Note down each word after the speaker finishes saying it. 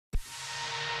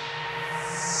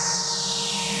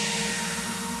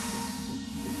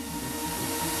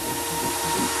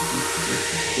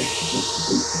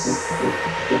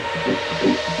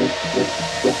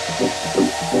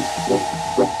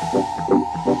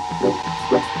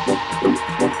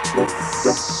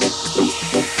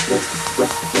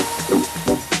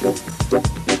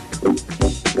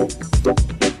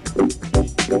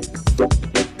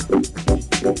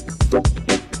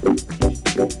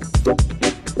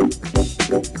This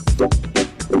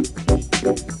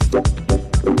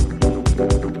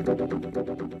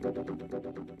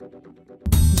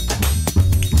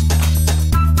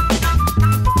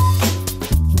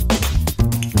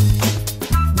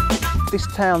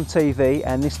Town TV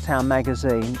and This Town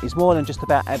magazine is more than just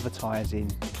about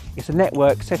advertising. It's a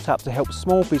network set up to help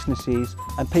small businesses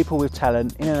and people with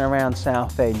talent in and around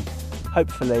Southend,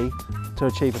 hopefully to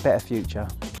achieve a better future.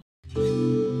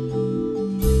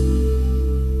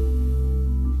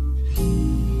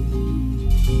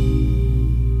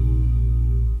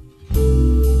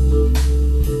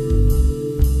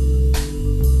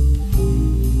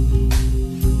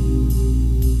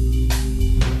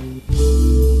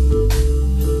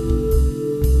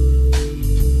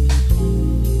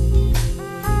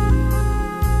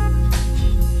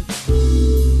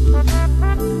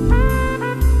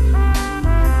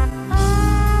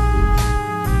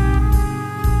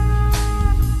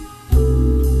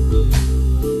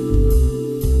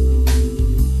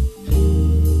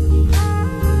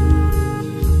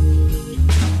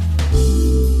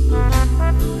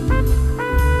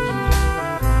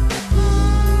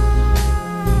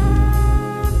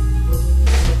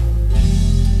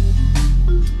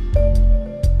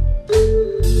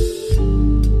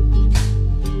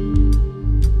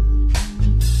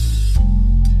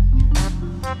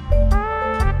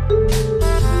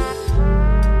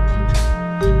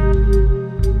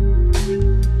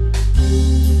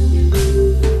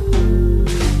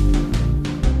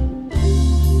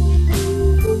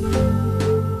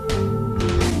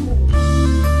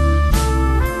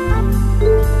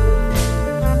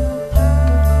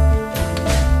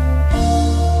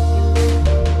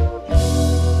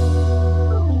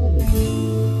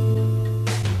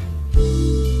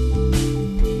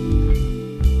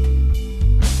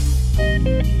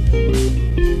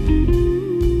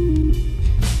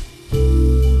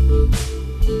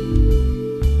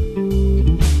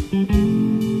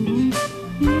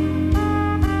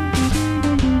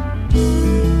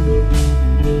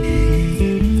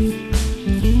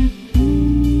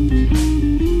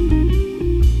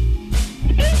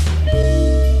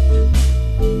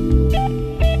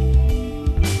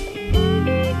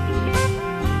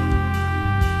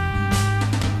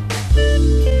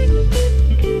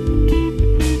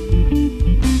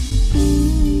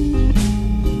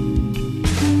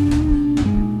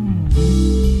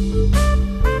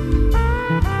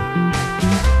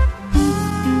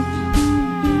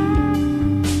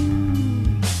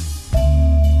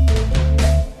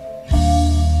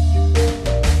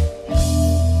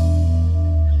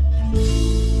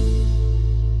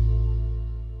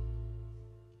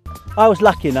 I was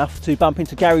lucky enough to bump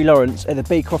into Gary Lawrence at the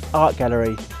Beecroft Art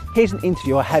Gallery. Here's an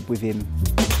interview I had with him.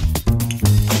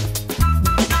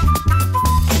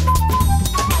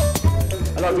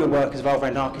 A lot of your work is involved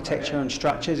around architecture and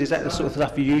structures. Is that the sort of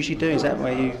stuff you usually do? Is that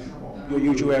where your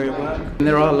usual area of work?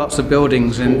 There are lots of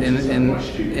buildings in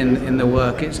the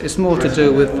work. It's more to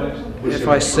do with if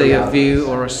I see a view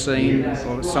or a scene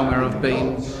or somewhere I've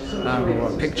been or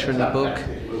a picture in the book.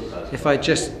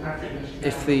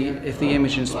 If the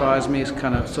image inspires me, it's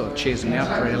kind of sort of cheers me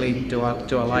up really. Do I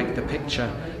like the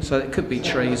picture? So it could be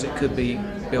trees, it could be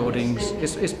buildings.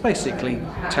 It's basically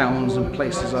towns and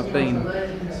places I've been.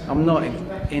 I'm not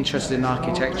interested in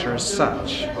architecture as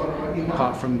such,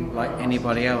 apart from like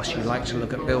anybody else. You like to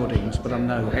look at buildings, but I'm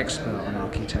no expert on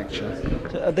architecture.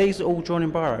 So are these all drawn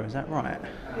in biro? Is that right?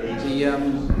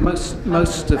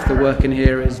 Most of the work in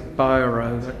here is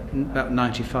biro. About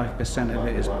 95% of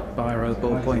it is biro,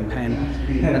 ballpoint pen,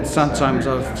 and sometimes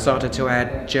I've started to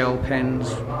add gel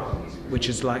pens, which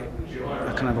is like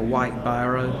a kind of a white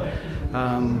biro,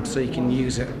 so you can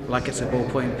use it like it's a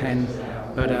ballpoint pen,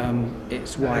 but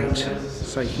it's white,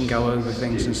 so you can go over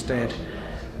things instead.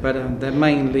 But they're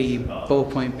mainly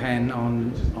ballpoint pen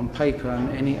on paper, and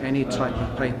any type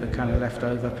of paper, kind of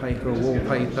leftover paper,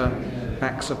 wallpaper,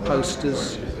 backs of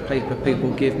posters, paper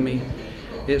people give me.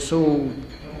 It's all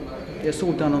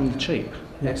done on the cheap.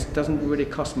 It doesn't really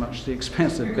cost much. The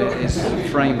expensive bit is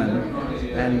framing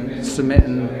and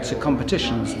submitting to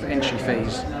competitions, entry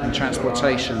fees and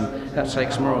transportation. That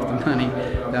takes more of the money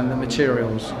than the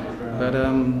materials. But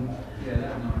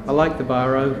I like the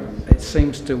biro. It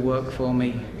seems to work for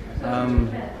me,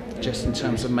 just in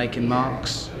terms of making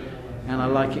marks, and I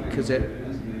like it because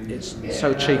it's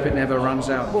so cheap it never runs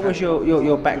out. What was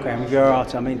your background with your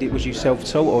art? I mean, was you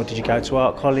self-taught or did you go to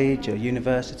art college or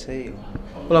university?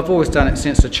 Well, I've always done it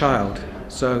since a child,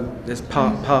 so there's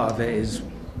part of it is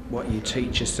what you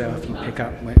teach yourself, you pick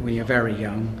up when you're very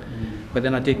young. But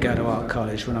then I did go to art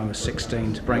college when I was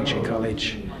 16 to Braintree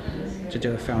College, to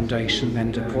do a foundation,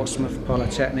 then to Portsmouth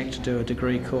Polytechnic to do a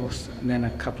degree course, and then a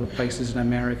couple of places in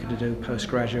America to do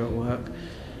postgraduate work.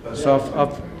 So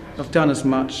I've done as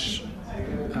much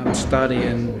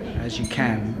studying as you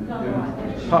can.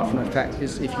 Apart from the fact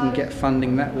is if you can get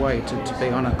funding that way to be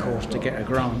on a course to get a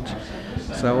grant.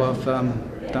 So I've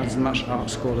done as much art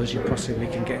school as you possibly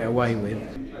can get away with.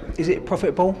 Is it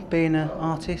profitable being an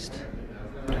artist?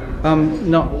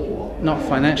 Not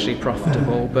financially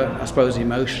profitable, but I suppose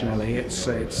emotionally, it's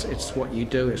what you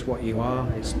do, it's what you are.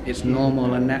 It's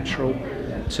normal and natural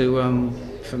to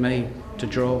for me to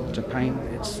draw, to paint.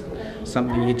 It's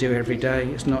something you do every day.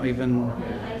 It's not even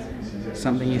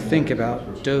something you think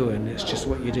about doing. It's just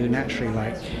what you do naturally.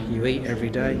 Like you eat every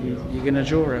day, you're going to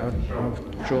draw it. I'll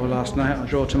draw last night, I'll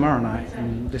draw tomorrow night,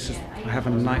 and I have a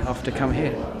night off to come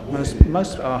here.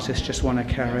 Most artists just want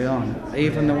to carry on.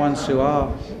 Even the ones who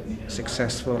are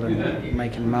successful and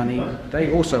making money,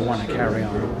 they also want to carry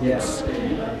on.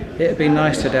 It'd be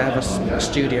nice to have a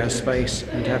studio space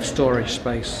and to have storage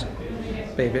space,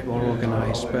 be a bit more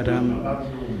organised, but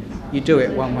you do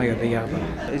it one way or the other.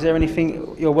 Is there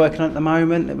anything you're working on at the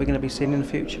moment that we're going to be seeing in the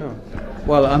future?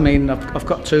 Well, I mean, I've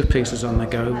got two pieces on the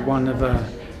go. One of a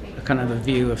kind of a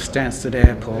view of Stansted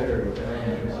Airport,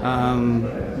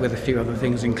 with a few other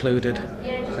things included.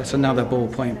 That's another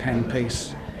ballpoint pen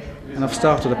piece. And I've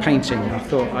started a painting. I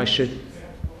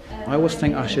always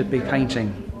think I should be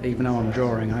painting, even though I'm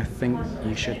drawing. I think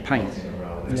you should paint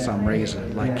for some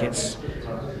reason, like it's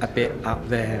a bit up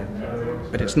there,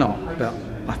 but it's not. But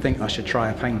I think I should try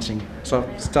a painting. So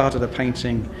I've started a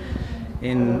painting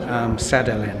in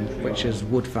Southend, which is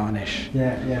wood varnish.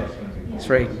 It's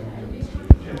very.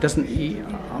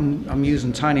 I'm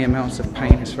using tiny amounts of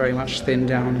paint. It's very much thinned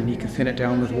down, and you can thin it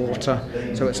down with water.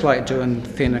 So it's like doing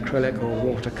thin acrylic or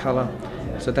watercolour.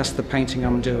 So that's the painting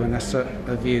I'm doing. That's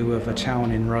a view of a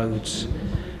town in Rhodes.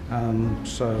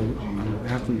 So I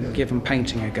haven't given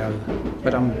painting a go,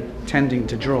 but I'm tending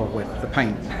to draw with the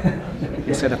paint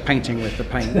instead of painting with the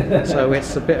paint. So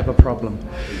it's a bit of a problem.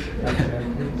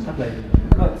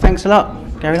 Thanks a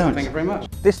lot, Gary Lawrence. Thank you very much.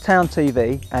 This Town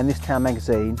TV and This Town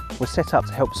magazine was set up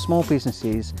to help small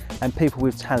businesses and people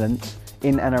with talent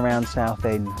in and around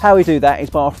Southend. How we do that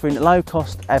is by offering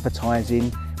low-cost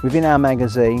advertising within our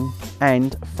magazine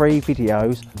and free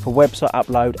videos for website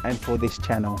upload and for this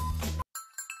channel.